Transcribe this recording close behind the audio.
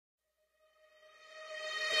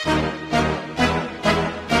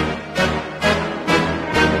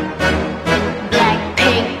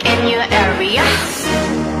BLACKPINK in your area.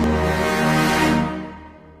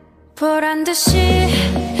 보란듯이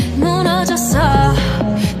무너졌어.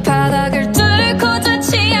 바닥을 뚫고 저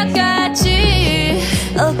지하까지.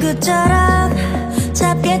 엊그처럼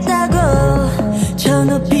잡겠다고 저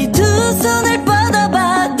높이 두 손을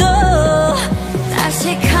뻗어봐도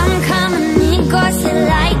다시 캄캄한 이곳에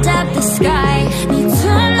light up the sky. 네 두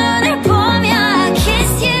눈을 보며 I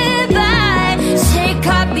kiss you bye.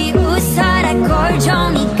 실컷 비웃어라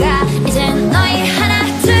꼴좋으니까 이제 너희 하나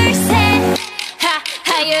둘 셋.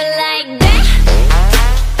 How you like that?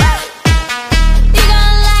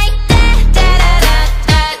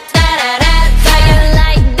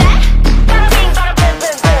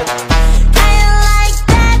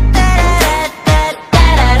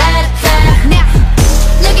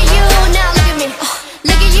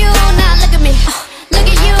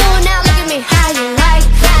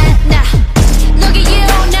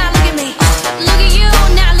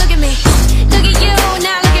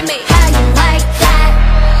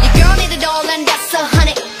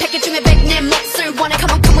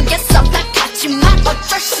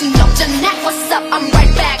 What's up? I'm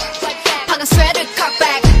right back. 방금 sweater cut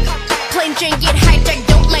back. Plain Jane get hijacked.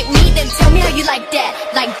 Don't like me, then tell me how you like that,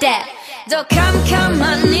 like that. 더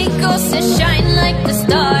캄캄한 이곳에 shine like the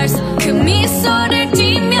stars. 그 미소를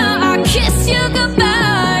띠며 I kiss you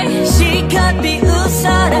goodbye. 실컷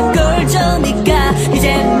비웃어라 꼴좋으니까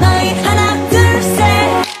이제 너희 하나 둘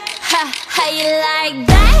셋. How you like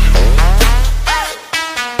that?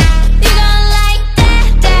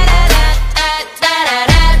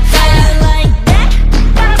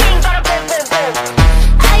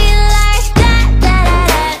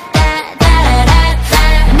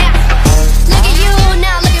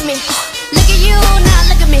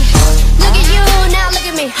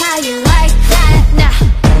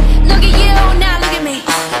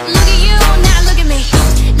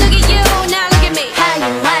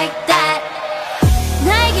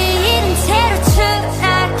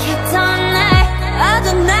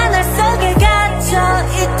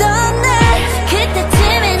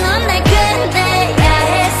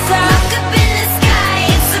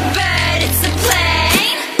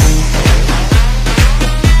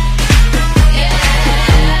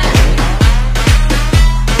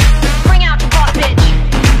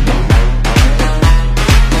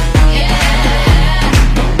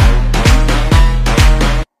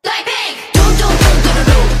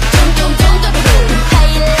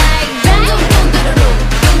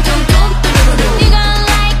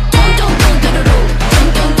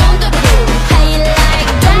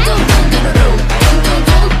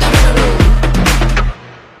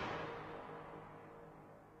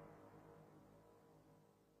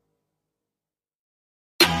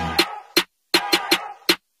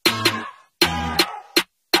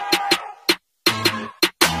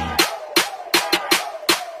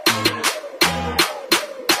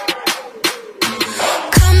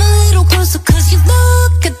 Cause you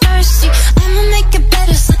look good thirsty. I'ma make it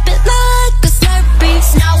better, slip it like a Slurpee.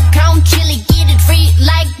 Snow cone chili, get it free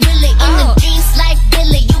like Willy. In the jeans like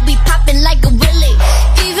Billy, you be popping like a Willy.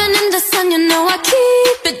 Even in the sun, you know I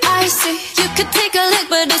keep it icy. You could take a lick,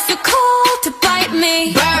 but it's too cold to bite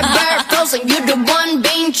me. Bird, frozen, you the one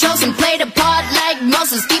being chosen. Play the part like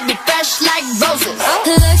Moses, keep it fresh like roses.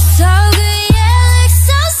 Looks so good, yeah, looks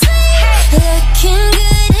so sweet. Looking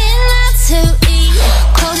good enough to eat.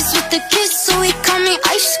 Clothes with the kiss, so he call me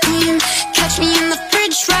ice cream. Catch me in the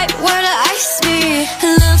fridge, right where the ice be.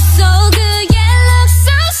 Looks so good, yeah, looks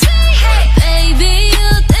so sweet. Hey, baby, you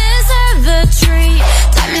deserve a treat.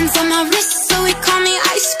 Diamonds on my wrist, so he call me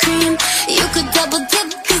ice cream. You could double dip,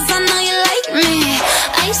 cause I know you like me.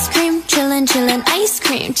 Ice cream, chillin', chillin', ice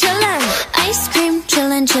cream, chillin'. Ice cream,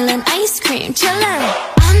 chillin', chillin', ice cream, chillin'.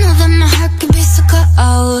 I know that my heart can be so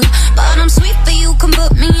cold, but I'm sweet, but you can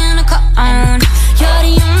put me in a cone. You're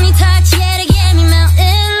the only touch, yeah, to get me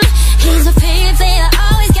melting. He's a favorite, I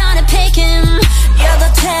always gotta pick him. You're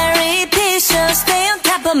the cherry piece, so stay on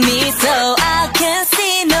top of me, so I can't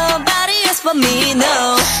see nobody else but me,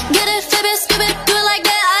 no. Get it, flip it, skip it, do it like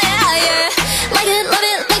that, yeah, yeah. Like it, love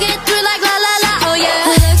it, like it, do it like la la la, oh yeah.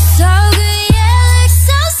 Looks so good, yeah, looks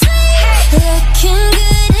so sweet. Looking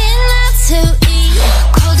good enough to eat.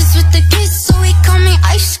 Coldest with the kiss, so he call me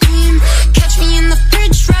ice cream. Catch me in the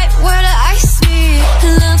fridge, right where the ice be.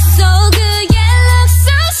 Looks so good, yeah, looks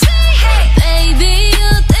so sweet. Hey, baby, you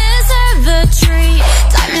deserve a treat.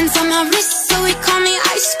 Diamonds on my wrist, so he call me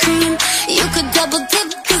ice cream. You could double dip,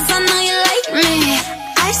 cause I know you like me.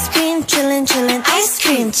 Ice cream, chillin', chillin', ice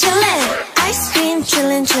cream, chillin'. Ice cream,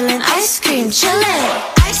 chillin', chillin', ice cream, chillin'.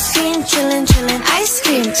 ice cream, chillin', chillin', ice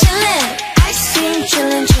cream, chillin', ice cream,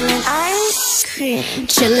 chillin', chillin', ice cream.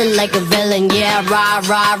 Chillin' like a villain, yeah, rah,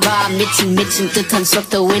 rah, rah. 미친 듯한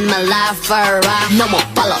속도 in my life, rah. 너 못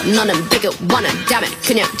follow, 너는 bigger, 원한다면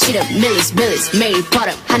그냥 치름, millies, 매일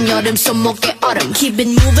버릇. 한여름 손목에 얼음. Keep it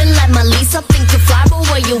moving like my Lisa, think you fly, but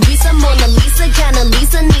where you visa? Mona Lisa, kinda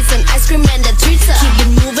Lisa, needs an ice cream and a treat. Keep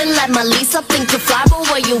it moving like my Lisa, think you fly, but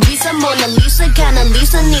where you visa? Mona Lisa, kinda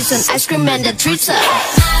Lisa, needs an ice cream and a treat.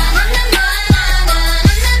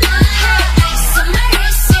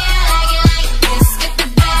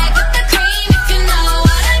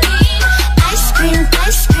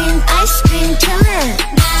 Ice cream, chillin'.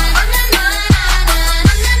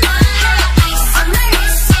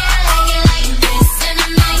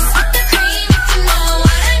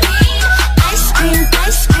 Ice cream,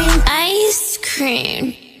 ice cream, ice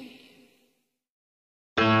cream.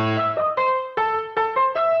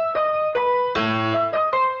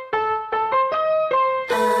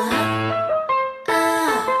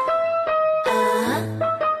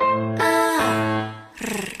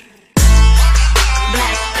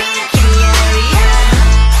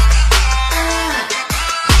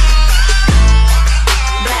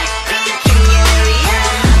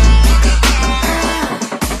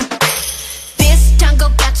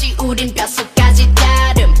 우린 뼛속까지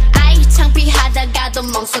다름 아이 창피하다가도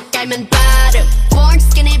멍석 깔면 발음 Born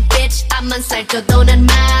skinny bitch 앞만 살쪄도 난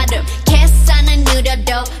마름 계산은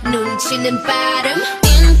느려도 눈치는 빠름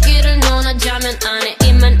인기를 논하자면 안에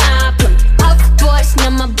입만 아픔 Of boys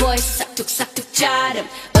난 my boys 싹둑싹둑 자름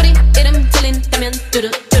우리 이름 들린다면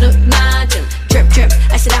뚜루뚜루 맞음 Drip drip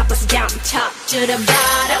I sit up, bust it down top to the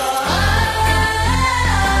bottom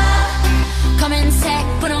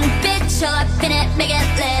검은색 분홍빛 all up in it make it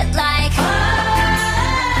lit like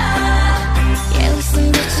Yeah, we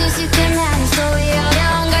some bitches you can manage so we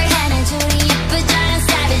어려운 걸 해내줘 우리 예쁘장한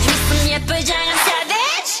savage we some 예쁘장한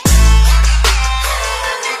savage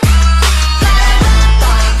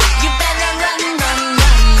You better run, run,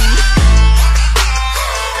 run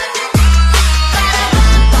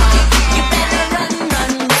You better run,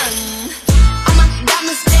 run, run All my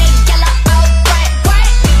diamonds stay yellow, oh, bright,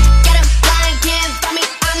 bright Get 'em blind, can't find me,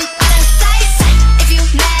 I'm out of sight If you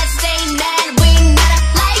mad, stay mad, we not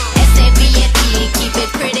alike S-A-V-A-D, keep it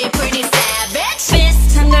pretty, pretty savage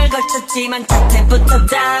비슷한 걸 걸쳤지만 자태부터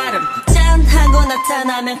다름 짠하고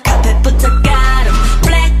나타나면 카펫부터 가름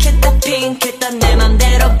블랙했다 핑크했다 내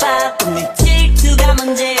맘대로 바꿈 네 질투가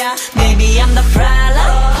문제야 Maybe I'm the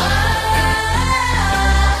problem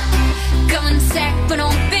검은색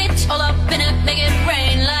분홍빛 all up in it make it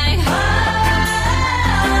rain like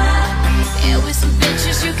Yeah with some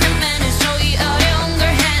bitches you can manage 너 이 어려운 걸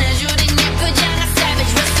해내줘 우린 예쁘장한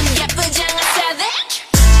savage with some 예쁘장한 savage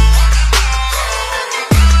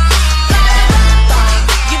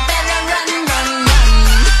You better run run run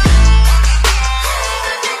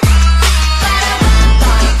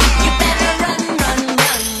You better run run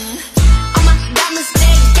run All my diamonds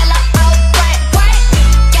stay yellow oh bright bright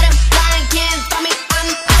Get 'em blind can't find me I'm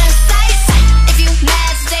out of sight If you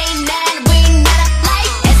mad stay mad we not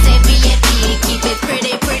alike S-A-V-A-D keep it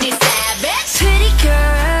pretty pretty savage Pretty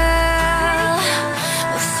girl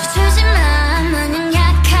웃어주지만 마냥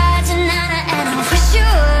약하진 않아 And I wish you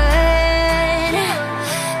would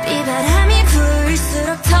비바람이 불수록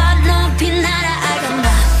더 높이 날아 I got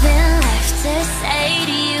nothing left to say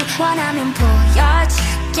to you 원하면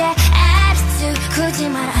보여줄게 attitude 굳이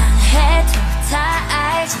말 안 해도 다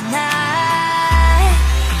알잖아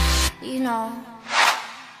You know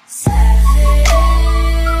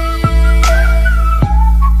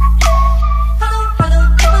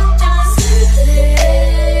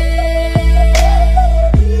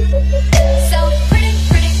So pretty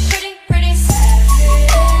pretty pretty pretty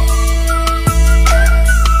savage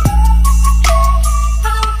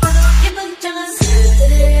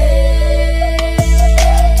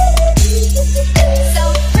So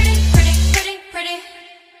pretty pretty pretty pretty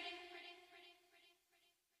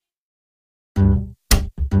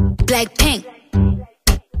BLACKPINK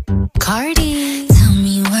Cardi Tell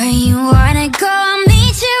me where you wanna go, I'll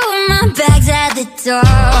meet you with my bags at the door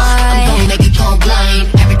I'm gonna make you go blind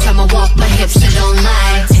Every time I walk my hips they don't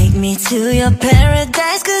lie Take me to your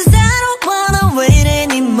paradise cause I don't wanna wait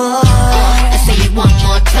anymore I say it one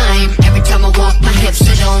more time Every time I walk my hips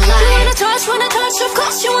they don't lie wanna touch, of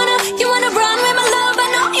course you wanna run with my love, I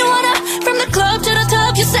know you wanna From the club to the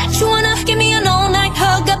top, you said you wanna Give me an all-night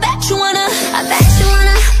hug, I bet you wanna I bet you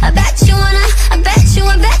wanna, I bet you wanna I bet you,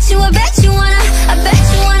 I bet you, I bet you wanna I bet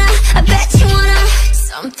you wanna, I bet you wanna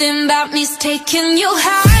Something about me's taking you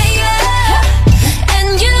higher And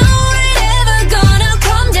you ain't ever gonna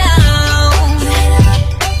come down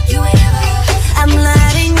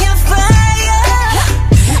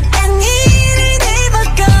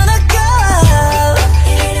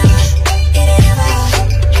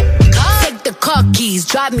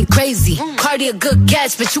crazy. Cardi a good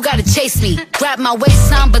catch, but you gotta chase me. Grab my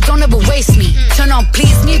waistline, but don't ever waste me. Turn on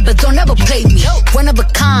please me, but don't ever play me. One of a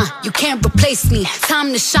kind, you can't replace me.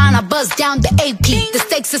 Time to shine, I buzz down the AP. The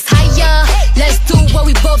stakes is higher, let's do what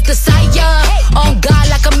we both desire. On God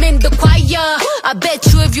like I'm in the choir. I bet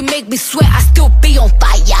you if you make me sweat, I still be on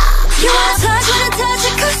fire. You